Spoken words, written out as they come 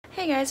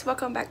Hey guys,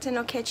 welcome back to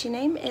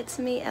nocatchyname. It's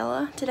me,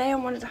 Ella. Today I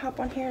wanted to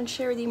hop on here and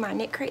share with you my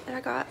KnitCrate that I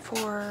got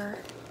for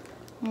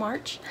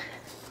March.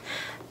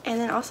 And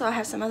then also I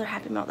have some other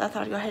Happy Melt that I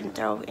thought I'd go ahead and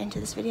throw into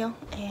this video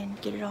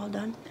and get it all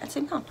done at the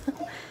same time.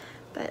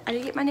 But I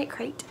did get my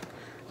KnitCrate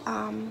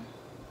a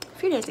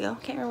few days ago,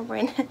 can't remember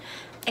when.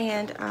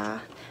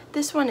 And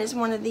this one is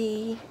one of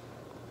the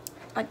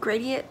like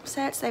gradient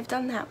sets. They've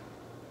done that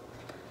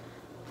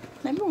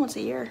maybe once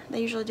a year. They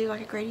usually do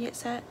like a gradient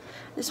set.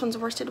 This one's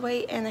worsted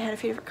weight and they had a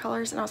few different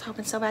colors, and I was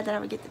hoping so bad that I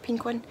would get the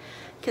pink one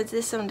because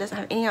this one doesn't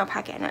have any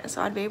alpaca in it,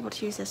 so I'd be able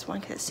to use this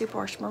one because it's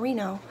superwash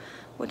merino,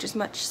 which is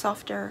much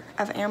softer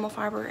of animal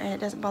fiber and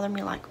it doesn't bother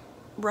me like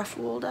rough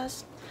wool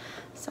does.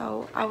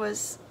 So I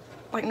was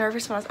like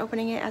nervous when I was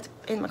opening it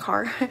in my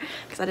car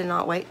because I did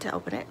not wait to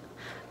open it.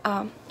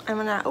 And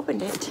when I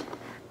opened it,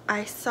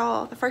 I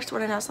saw the first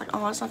one and I was like,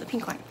 oh, it's not the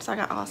pink one. So I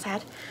got all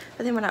sad.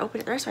 But then when I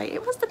opened it the rest way,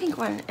 it was the pink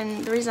one.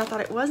 And the reason I thought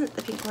it wasn't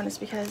the pink one is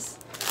because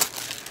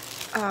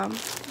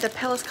the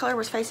Pellis color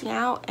was facing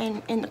out,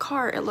 and in the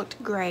car it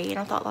looked gray, and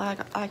I thought like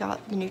I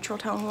got the neutral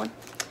tone one.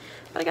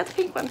 But I got the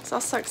pink one, so I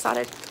was so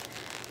excited.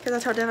 Because I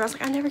told Devin, I was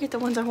like, I never get the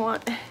ones I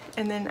want.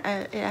 And then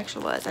it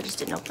actually was. I just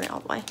didn't open it all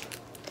the way.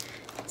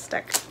 It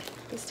stuck.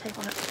 Piece of tape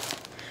on it.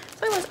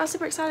 So anyways, I was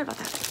super excited about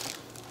that.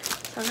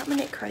 So I got my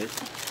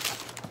KnitCrate.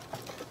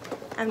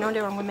 I have no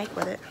idea what I'm going to make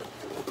with it.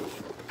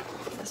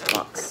 This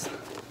box.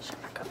 Shut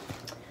back up.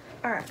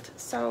 Alright,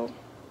 so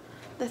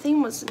the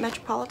theme was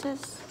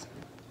Metropolitas. Is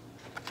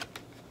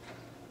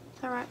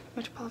that right?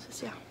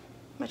 Metropolitas, yeah.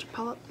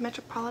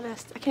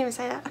 Metropolitas. I can't even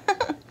say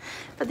that.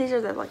 But these are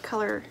the like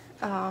color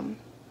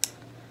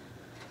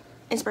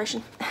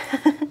inspiration.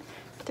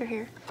 They're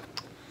here.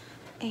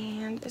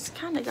 And it's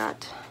kind of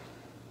got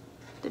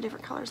the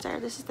different colors there.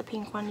 This is the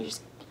pink one.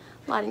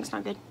 Lighting's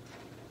not good.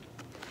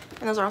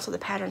 And those are also the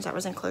patterns that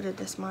was included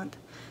this month.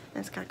 And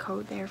it's got a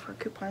code there for a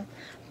coupon.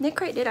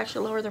 KnitCrate did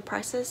actually lower their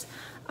prices,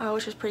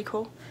 which was pretty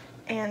cool.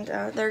 And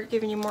they're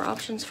giving you more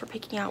options for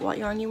picking out what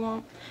yarn you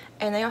want.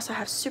 And they also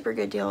have super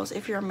good deals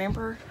if you're a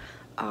member.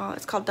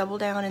 It's called Double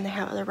Down, and they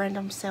have other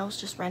random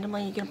sales just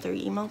randomly. You get them through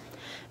your email,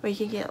 where you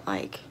can get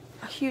like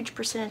a huge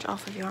percentage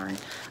off of yarn.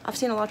 I've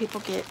seen a lot of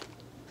people get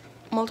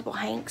multiple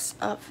hanks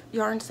of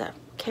yarns that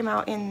came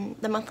out in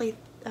the monthly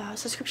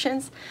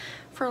subscriptions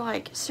for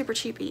like super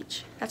cheap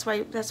each. That's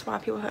why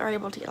people are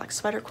able to get like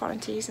sweater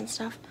quantities and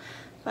stuff.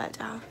 But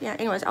yeah,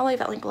 anyways, I'll leave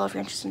that link below if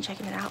you're interested in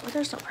checking it out, but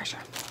there's no pressure.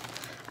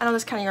 I know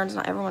this kind of yarn is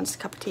not everyone's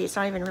cup of tea. It's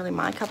not even really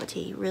my cup of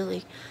tea,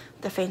 really,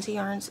 the fancy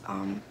yarns.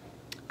 I'm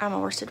a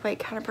worsted weight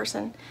kind of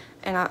person,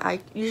 and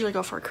I usually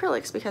go for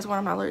acrylics because one,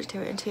 I'm not allergic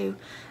to it, and two,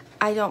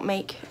 I don't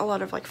make a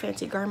lot of like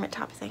fancy garment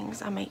type of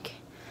things. I make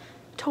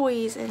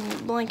toys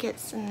and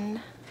blankets and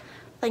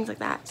things like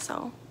that.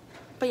 So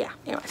but yeah,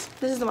 anyways,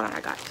 this is the one I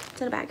got. It's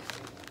in a bag.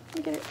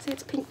 Look at it. See,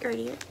 it's a pink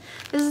gradient.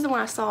 This is the one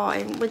I saw,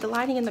 and with the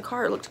lighting in the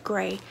car, it looked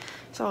gray.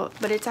 So,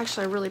 but it's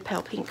actually a really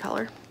pale pink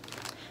color.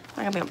 I'm not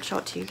gonna be able to show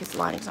it to you because the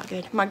lighting's not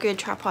good. My good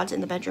tripod's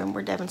in the bedroom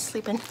where Devin's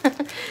sleeping.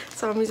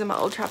 So I'm using my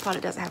old tripod.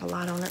 It doesn't have a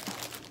light on it.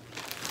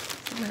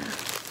 So I'm gonna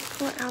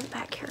pull it out of the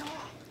back here.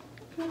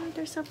 Oh,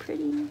 they're so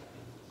pretty.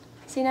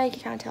 See, now you can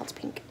kind of tell it's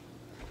pink.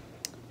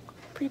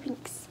 Pretty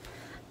pinks.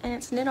 And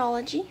it's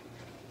Knitology.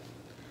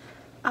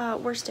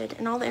 Worsted,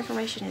 and all the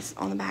information is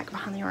on the back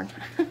behind the yarn.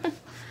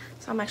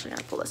 So I'm actually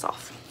gonna pull this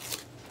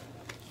off.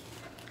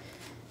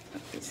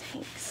 These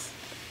hanks.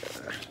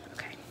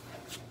 Okay.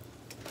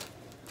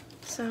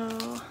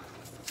 So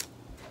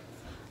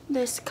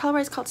this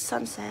colorway is called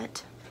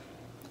Sunset.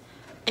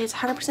 It's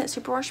 100%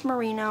 superwash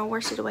merino,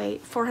 worsted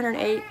weight,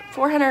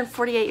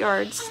 448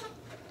 yards.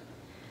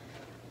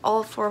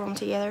 All four of them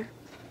together.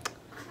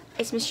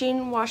 It's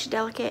machine wash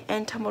delicate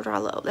and tumble dry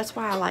low. That's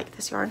why I like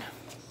this yarn.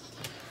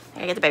 I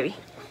gotta get the baby.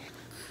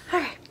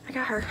 Alright, I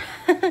got her.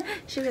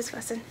 She was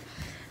fussing.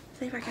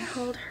 See if I can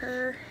hold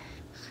her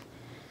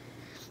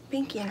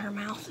binky in her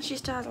mouth. She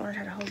still hasn't learned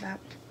how to hold that.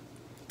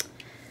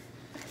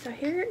 So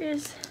here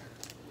is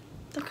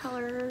the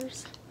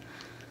colors.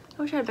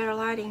 I wish I had better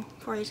lighting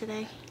for you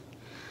today.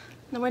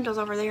 The window's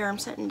over there. I'm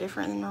setting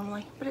different than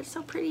normally, but it's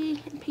so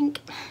pretty and pink.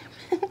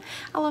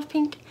 I love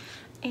pink,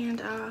 and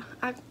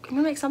I'm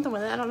gonna make something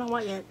with it. I don't know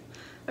what yet.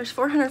 There's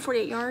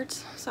 448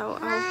 yards, so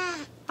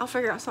I'll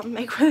figure out something to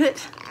make with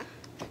it.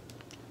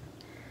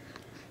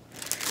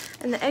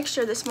 And the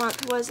extra this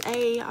month was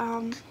a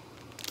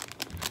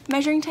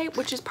measuring tape,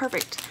 which is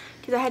perfect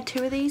because I had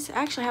 2 of these.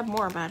 I actually have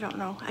more, but I don't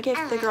know. I gave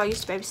the girl I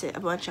used to babysit a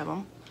bunch of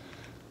them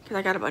because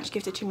I got a bunch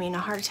gifted to me in a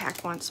heart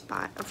attack once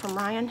from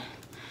Ryan.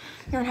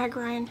 Yarn Hag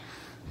Ryan.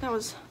 That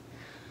was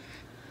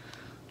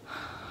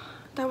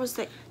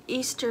the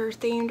Easter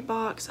themed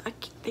box. I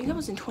think that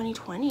was in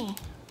 2020.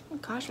 Oh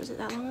gosh, was it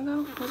that long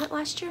ago? Was it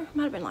last year?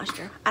 Might have been last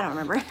year. I don't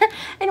remember.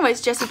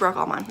 Anyways, Jesse broke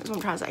all mine, is what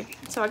I'm trying to say.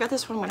 So I got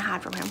this one I'm going to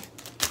hide from him.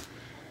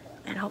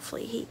 And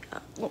hopefully he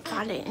won't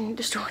find it and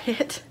destroy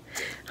it.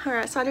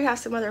 Alright, so I do have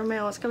some other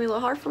mail. It's going to be a little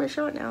hard for me to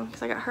show it now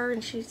because I got her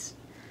and she's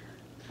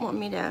wanting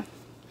me to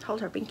hold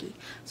her binky.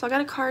 So I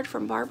got a card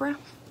from Barbara.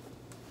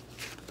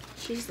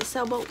 She's the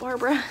sailboat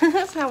Barbara.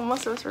 That's how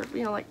most of us were,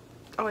 you know, like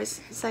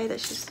always say that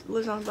she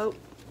lives on a boat.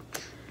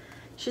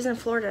 She's in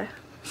Florida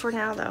for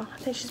now, though. I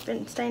think she's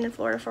been staying in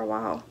Florida for a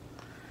while.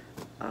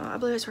 I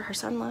believe it's where her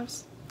son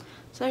lives.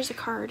 So there's a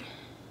card.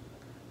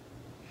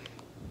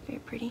 Very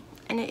pretty.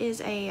 And it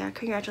is a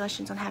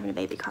congratulations on having a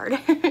baby card.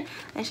 And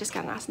it's just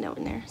got a nice note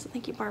in there. So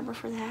thank you, Barbara,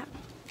 for that.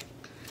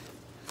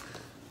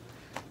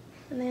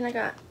 And then I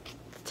got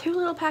 2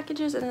 little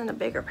packages and then a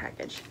bigger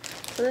package.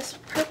 So this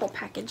purple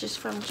package is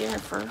from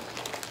Jennifer.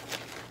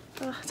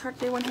 Oh, it's hard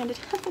to do one-handed.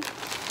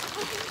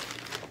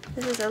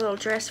 This is a little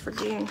dress for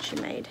June she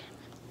made.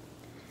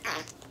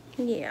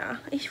 Yeah,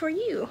 it's for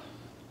you.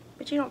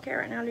 But you don't care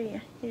right now, do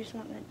you? You just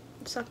want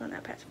to suck on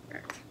that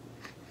passport.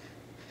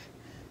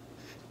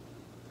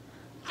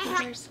 So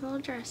there's the little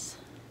dress.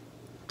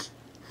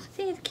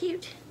 See, it's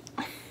cute.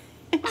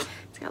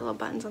 It's got little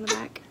buttons on the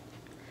back.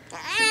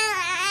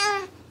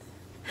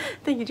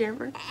 Thank you,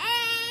 Jennifer.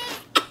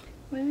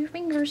 Move your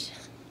fingers.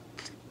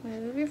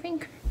 Move your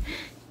finger.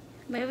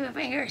 Move your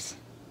fingers.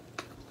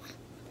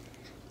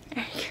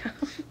 There you go.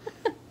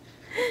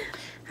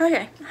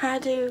 Okay, I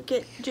had to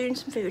get June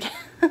some food.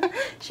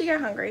 She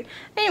got hungry.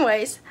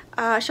 Anyways,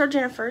 I showed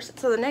Jennifer.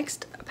 So the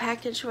next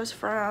package was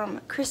from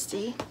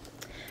Christy.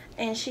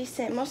 And she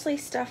sent mostly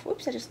stuff.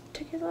 Whoops, I just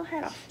took his little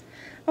hat off.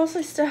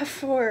 Mostly stuff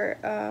for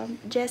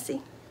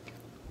Jessie.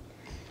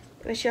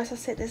 But she also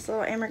sent this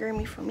little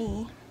amigurumi for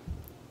me.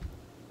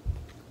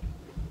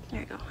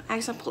 There you go. I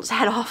accidentally pulled his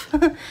hat off.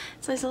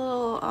 So it's a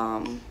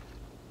little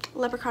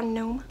leprechaun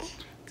gnome.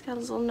 It's got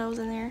his little nose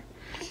in there.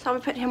 So I'll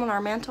be putting him on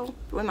our mantle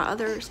with my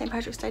other St.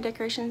 Patrick's Day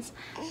decorations.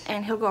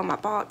 And he'll go on my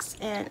box.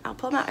 And I'll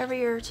pull him out every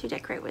year to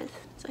decorate with.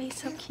 So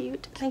he's so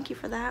cute. Thank you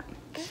for that.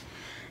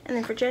 And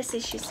then for Jessie,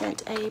 she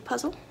sent a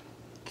puzzle.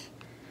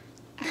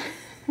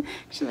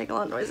 She make a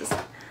lot of noises.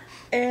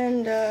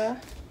 And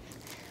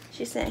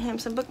she sent him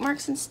some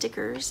bookmarks and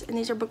stickers. And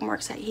these are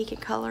bookmarks that he can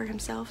color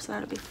himself. So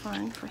that'll be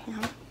fun for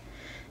him.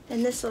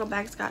 And this little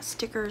bag's got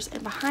stickers.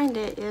 And behind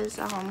it is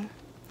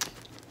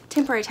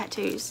temporary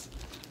tattoos.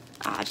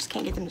 I just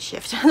can't get them to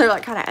shift. They're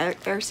like kind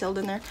of air sealed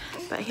in there.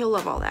 But he'll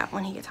love all that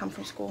when he gets home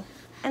from school.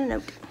 And a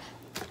note.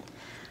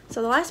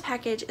 So the last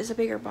package is a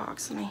bigger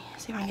box. Let me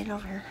see if I can get it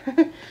over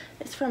here.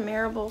 It's from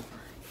Maribel.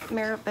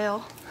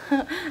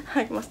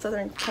 Like my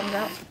southern comes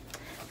out.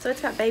 So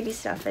it's got baby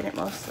stuff in it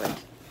mostly. A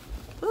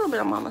little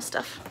bit of mama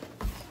stuff.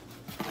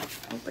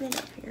 Open it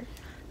up here.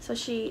 So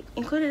she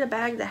included a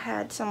bag that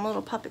had some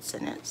little puppets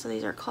in it. So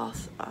these are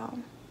cloth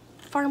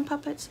farm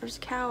puppets. There's a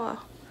cow, a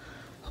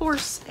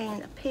horse,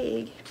 and a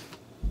pig.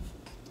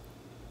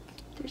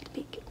 There's the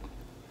pig.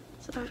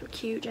 So those were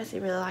cute.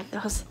 Jessie really liked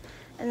those.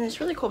 And then this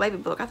really cool baby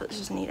book. I thought this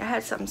was neat. I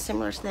had something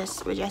similar to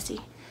this with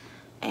Jessie.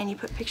 And you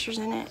put pictures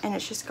in it. And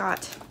it's just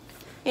got,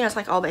 you know, it's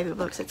like all baby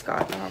books. It's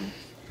got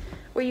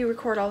where you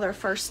record all their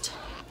first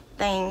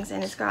things.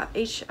 And it's got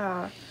each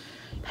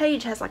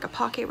page has like a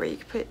pocket where you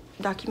can put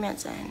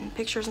documents and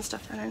pictures and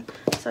stuff in.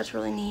 So it's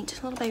really neat.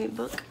 A little baby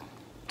book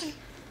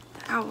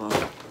that I will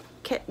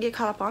get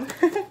caught up on.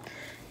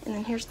 And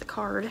then here's the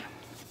card.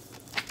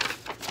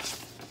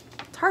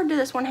 It's hard to do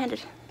this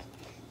one-handed.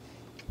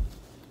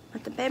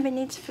 But the baby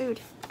needs food.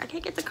 I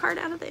can't get the card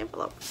out of the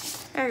envelope.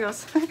 There it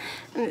goes.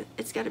 And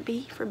it's got a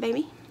B for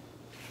baby.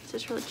 So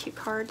it's a really cute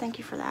card. Thank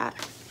you for that.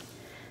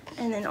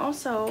 And then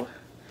also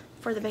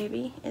for the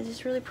baby is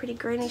this really pretty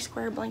granny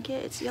square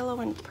blanket. It's yellow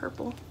and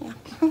purple. Yeah.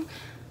 So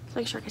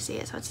make sure I can see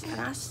it. So it's a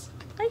nice,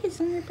 I think it's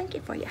a new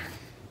blanket for you.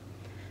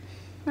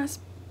 Nice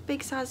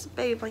big size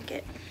baby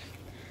blanket.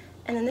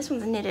 And then this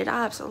one's knitted.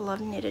 I absolutely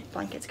love knitted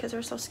blankets because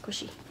they're so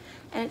squishy.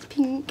 And it's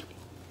pink.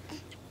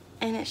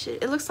 And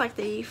it looks like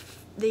the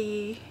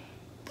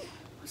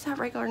what's that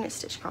regular knit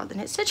stitch called? The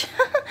knit stitch?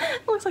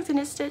 It looks like the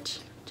knit stitch.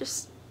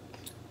 Just,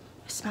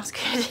 it smells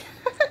good.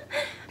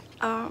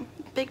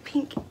 Big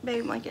pink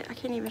baby blanket. I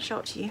can't even show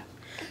it to you.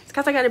 It's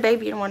because I got a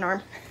baby in one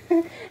arm.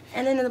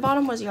 And then in the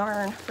bottom was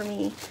yarn for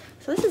me.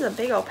 So this is a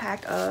big old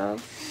pack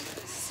of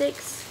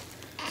 6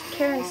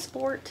 Karen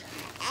Sport.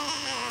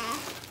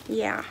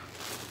 Yeah.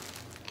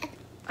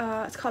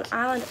 It's called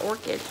Island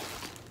Orchid.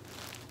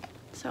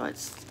 So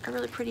it's a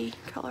really pretty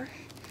color.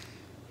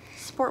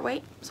 Sport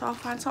weight. So I'll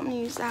find something to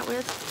use that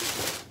with.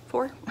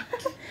 4.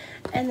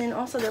 And then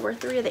also there were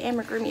 3 of the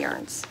amigurumi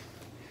yarns.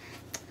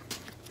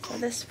 So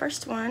this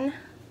first one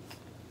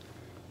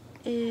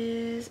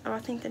is, oh, I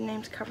think the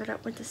name's covered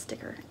up with the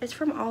sticker. It's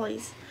from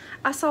Ollie's.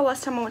 I saw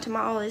last time I went to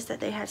my Ollie's that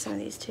they had some of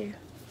these too.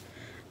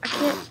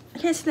 I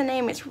can't see the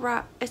name. It's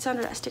right. It's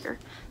under that sticker.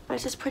 But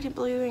it's this pretty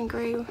blue and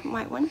gray and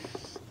white one.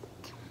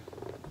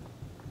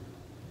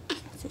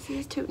 Sissy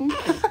is tootin'.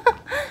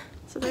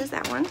 So there's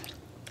that one.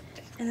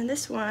 And then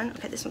this one,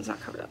 okay, this one's not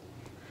covered up.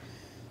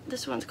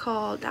 This one's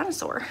called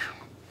Dinosaur.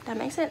 That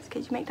makes sense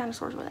because you make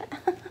dinosaurs with it.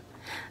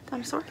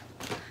 Dinosaur.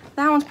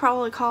 That one's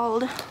probably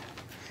called,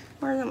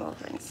 what are them little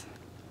things?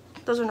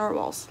 Those are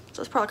narwhals.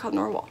 So it's probably called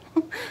narwhal.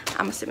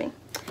 I'm assuming.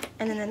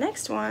 And then the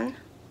next one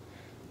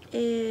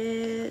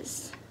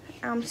is,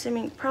 I'm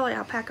assuming, probably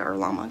alpaca or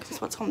llama because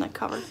that's what's on the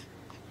cover.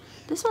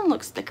 This one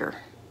looks thicker.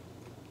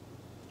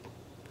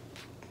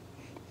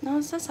 No,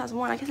 it says size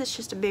 1. I guess it's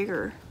just a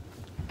bigger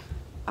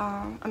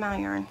amount of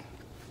yarn.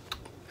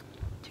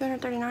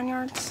 239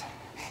 yards.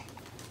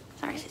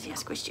 Sorry, Sissy, I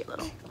squished you a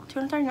little.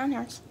 239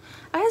 yards.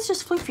 I guess it's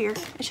just floofier.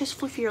 It's just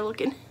floofier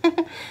looking.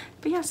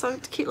 But yeah, so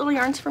it's cute little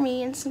yarns for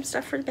me and some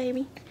stuff for the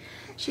baby.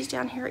 She's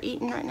down here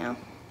eating right now.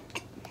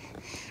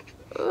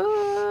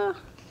 There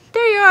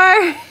you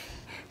are.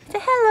 Say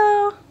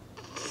hello.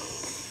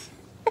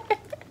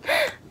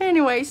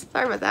 Anyways,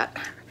 sorry about that.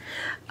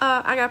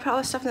 I gotta put all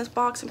this stuff in this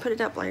box and put it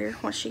up later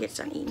once she gets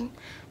done eating.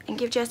 And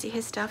give Jesse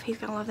his stuff. He's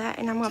gonna love that.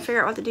 And I'm gonna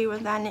figure out what to do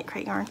with that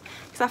KnitCrate yarn.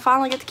 Because I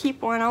finally get to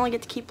keep one. I only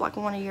get to keep like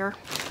one a year.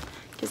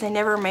 Because they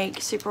never make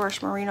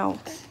Superwash Merino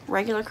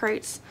regular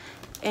crates.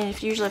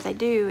 And usually if they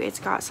do, it's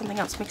got something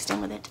else mixed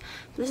in with it.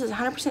 But this is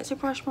 100%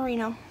 Superwash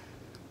Merino.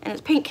 And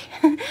it's pink.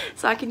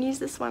 So I can use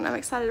this one. I'm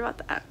excited about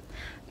that.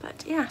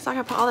 But yeah, so I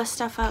gotta put all this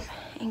stuff up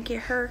and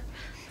get her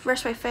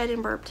fresh way fed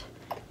and burped.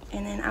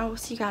 And then I will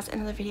see you guys in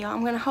another video.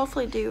 I'm gonna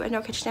hopefully do a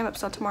nocatchyname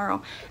episode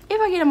tomorrow if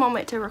I get a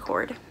moment to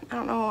record. I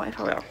don't know if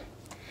I will,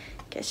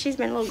 because she's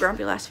been a little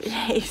grumpy the last few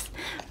days.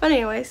 But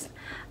anyways,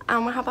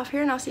 I'm gonna hop off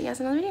here and I'll see you guys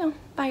in another video.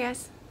 Bye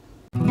guys.